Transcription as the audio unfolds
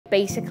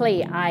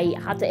Basically, I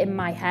had it in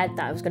my head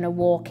that I was going to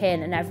walk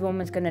in and everyone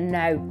was going to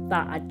know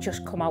that I'd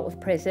just come out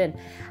of prison,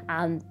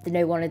 and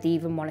no one would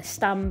even want to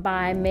stand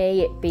by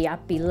me.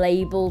 I'd be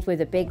labelled with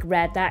a big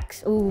red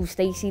X, ooh,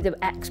 Stacey the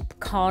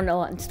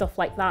ex-carnal and stuff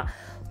like that.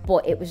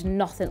 But it was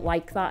nothing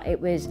like that. It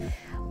was,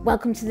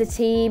 welcome to the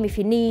team, if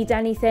you need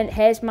anything,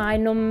 here's my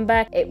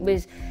number. It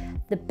was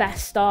the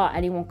best start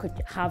anyone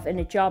could have in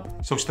a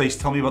job. So Stacey,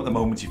 tell me about the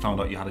moment you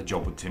found out you had a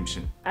job with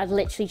Timpson. I'd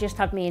literally just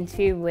had my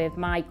interview with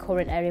my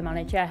current area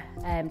manager,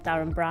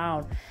 Darren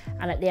Brown,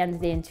 and at the end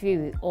of the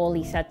interview, all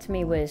he said to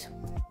me was,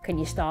 can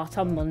you start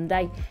on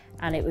Monday?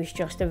 And it was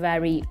just a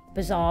very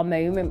bizarre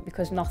moment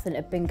because nothing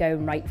had been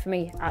going right for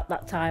me at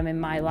that time in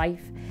my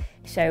life.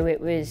 So it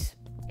was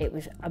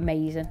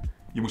amazing.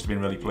 You must have been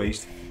really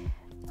pleased.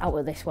 Out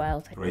of this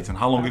world. Great, and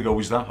how long ago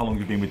was that? How long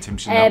have you been with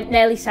Timpson now?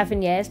 Nearly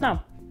 7 years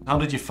now. How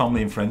did your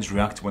family and friends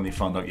react when they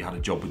found out you had a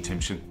job with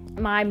Timpson?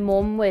 My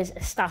mum was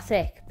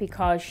ecstatic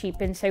because she'd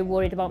been so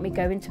worried about me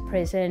going to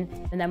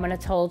prison, and then when I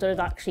told her I'd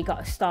actually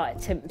got a start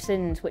at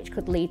Timpson's, which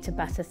could lead to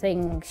better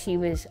things, she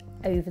was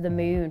over the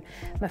moon.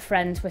 My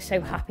friends were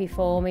so happy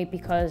for me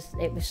because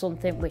it was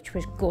something which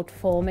was good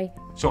for me.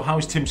 So how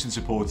has Timpson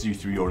supported you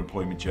through your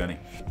employment journey?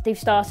 They've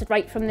started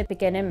right from the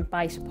beginning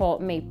by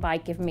supporting me, by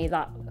giving me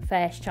that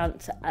first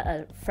chance at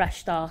a fresh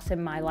start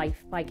in my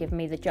life, by giving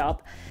me the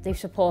job. They've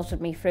supported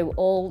me through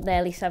all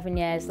nearly 7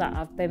 years that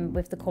I've been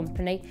with the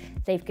company.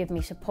 They've given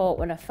me support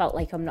when I felt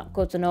like I'm not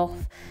good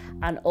enough,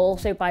 and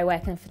also by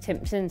working for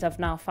Timpson's I've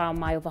now found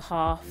my other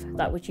half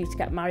that we're due to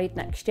get married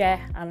next year,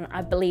 and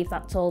I believe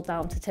that's all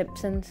down to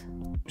Timpson's.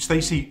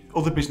 Stacey,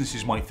 other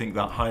businesses might think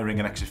that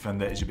hiring an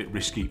ex-offender is a bit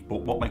risky,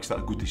 but what makes that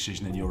a good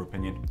decision in your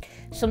opinion?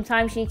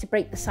 Sometimes you need to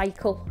break the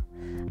cycle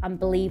and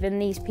believe in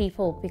these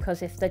people,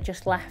 because if they're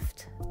just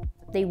left,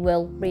 they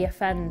will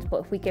reoffend.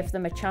 But if we give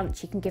them a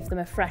chance, you can give them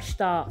a fresh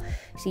start.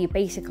 So you're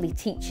basically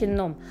teaching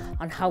them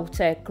on how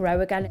to grow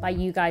again. By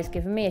you guys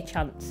giving me a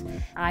chance,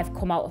 I've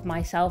come out of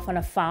myself and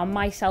I've found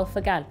myself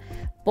again.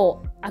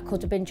 But I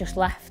could have been just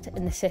left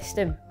in the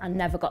system and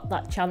never got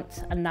that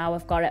chance, and now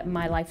I've got it and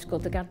my life's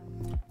good again.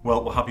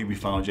 Well, we're happy we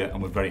found you,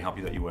 and we're very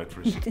happy that you work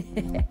for us.